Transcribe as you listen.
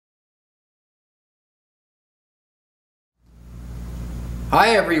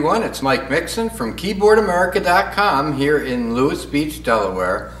Hi everyone, it's Mike Mixon from Keyboardamerica.com here in Lewis Beach,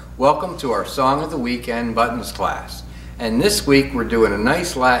 Delaware. Welcome to our Song of the Weekend Buttons class. And this week we're doing a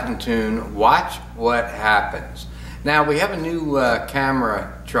nice Latin tune, Watch What Happens. Now we have a new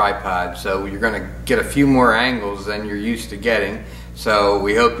camera tripod, so you're going to get a few more angles than you're used to getting. So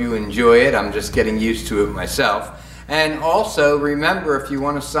we hope you enjoy it. I'm just getting used to it myself. And also remember, if you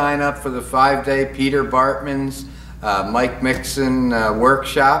want to sign up for the 5-day Peter Bartman's Mike Mixon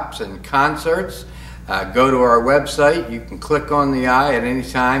workshops and concerts, go to our website. You can click on the eye at any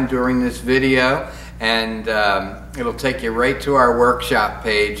time during this video and it'll take you right to our workshop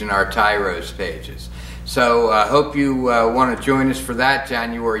page and our Tyros pages. So I hope you want to join us for that,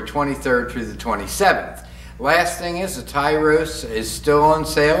 January 23rd through the 27th. Last thing is, the Tyros is still on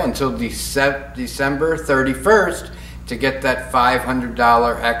sale until December 31st to get that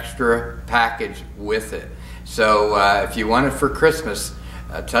 $500 extra package with it. So if you want it for Christmas,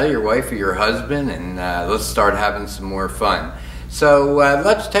 tell your wife or your husband, and let's start having some more fun. So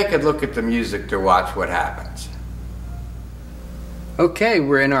let's take a look at the music to watch what happens. Okay,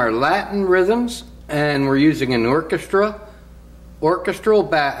 we're in our Latin rhythms, and we're using an orchestral bossa.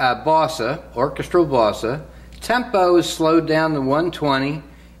 Tempo is slowed down to 120,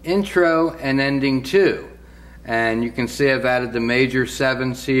 intro and ending 2. And you can see I've added the major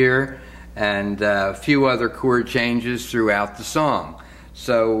 7s here and a few other chord changes throughout the song.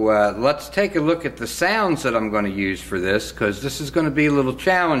 So let's take a look at the sounds that I'm going to use for this, because this is going to be a little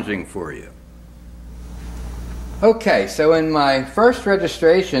challenging for you. Okay, so in my first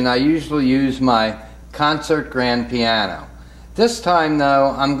registration I usually use my concert grand piano. This time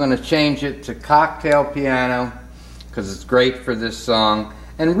though I'm going to change it to cocktail piano because it's great for this song.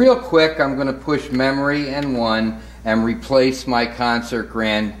 And real quick I'm going to push memory and 1 and replace my concert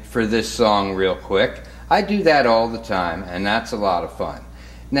grand for this song real quick. I do that all the time, and that's a lot of fun.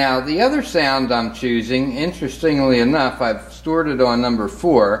 Now the other sound I'm choosing, interestingly enough, I've stored it on number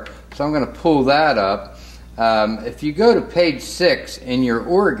 4, so I'm going to pull that up. If you go to page 6 in your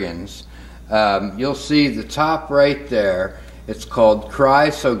organs, you'll see the top right there. It's called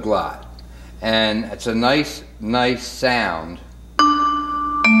Cry So Glad, and it's a nice sound.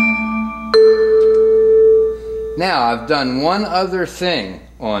 Now I've done one other thing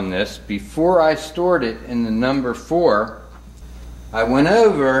on this. Before I stored it in the number 4, I went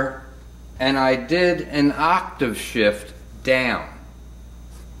over and I did an octave shift down.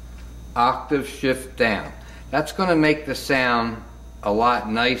 Octave shift down. That's going to make the sound a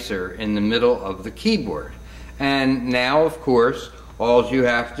lot nicer in the middle of the keyboard. And now, of course, all you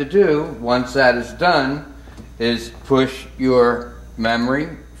have to do once that is done is push your memory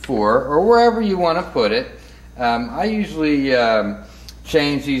 4 or wherever you want to put it. I usually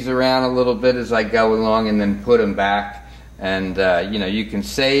change these around a little bit as I go along and then put them back. And you know, you can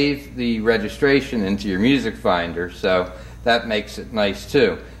save the registration into your music finder, so that makes it nice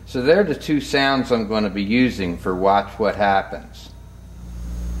too. So they're the 2 sounds I'm going to be using for Watch What Happens.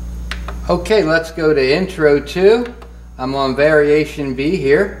 Okay, let's go to intro 2. I'm on variation B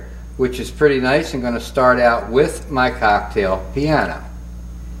here, which is pretty nice. I'm going to start out with my cocktail piano.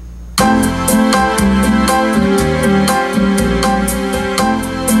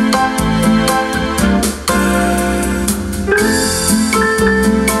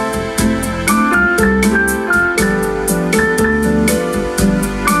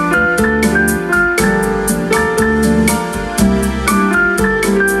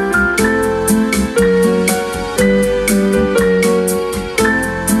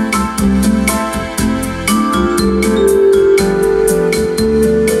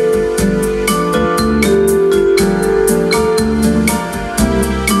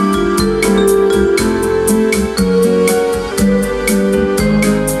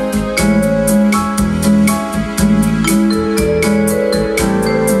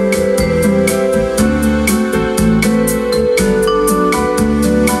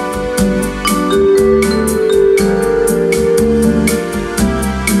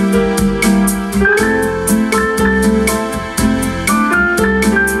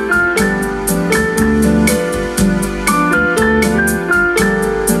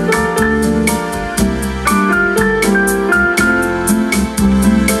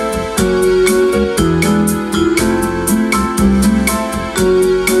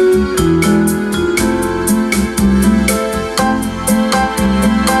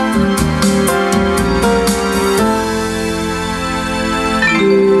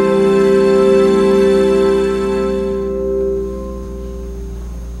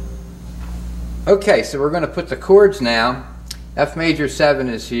 Okay, so we're going to put the chords now. F major 7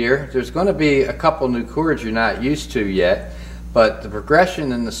 is here. There's going to be a couple new chords you're not used to yet, but the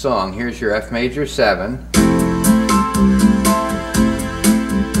progression in the song, here's your F major 7,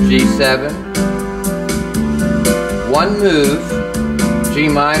 G7, one move, G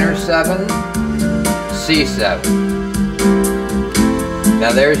minor 7, C7.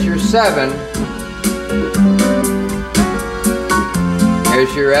 Now there's your 7.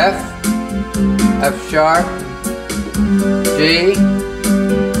 Here's your F, F sharp, G,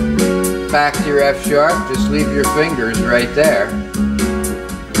 back to your F sharp, just leave your fingers right there.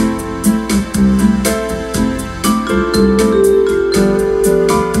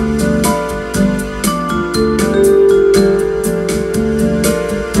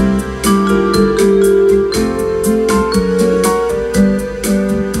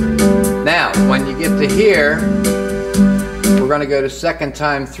 Now, when you get to here, we're going to go to second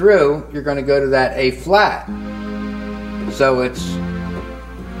time through, you're going to go to that A flat. So it's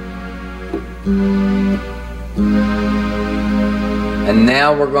and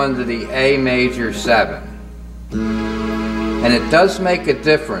now we're going to the A major 7. And it does make a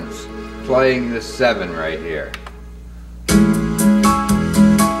difference playing this 7 right here.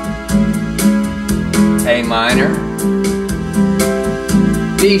 A minor,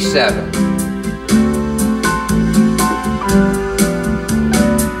 D7.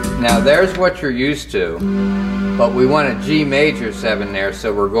 Now there's what you're used to, but we want a G major 7 there,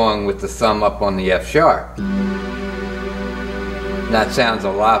 so we're going with the thumb up on the F sharp. That sounds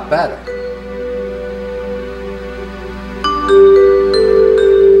a lot better.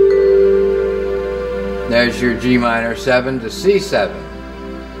 There's your G minor 7 to C7.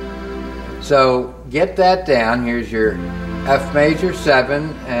 So get that down. Here's your F major 7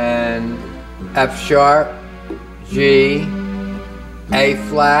 and F sharp, G, A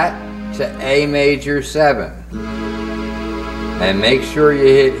flat to A major 7. And make sure you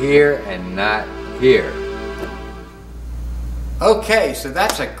hit here and not here. Okay, so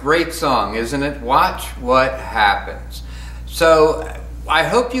that's a great song, isn't it? Watch what happens. So I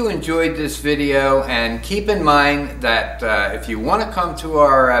hope you enjoyed this video, and keep in mind that if you want to come to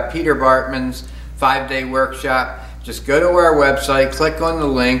our Peter Bartman's 5-day workshop, just go to our website, click on the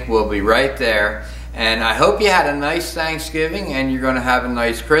link, we'll be right there. And I hope you had a nice Thanksgiving and you're going to have a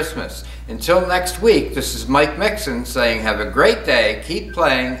nice Christmas. Until next week, this is Mike Mixon saying have a great day, keep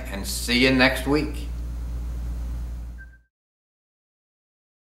playing, and see you next week.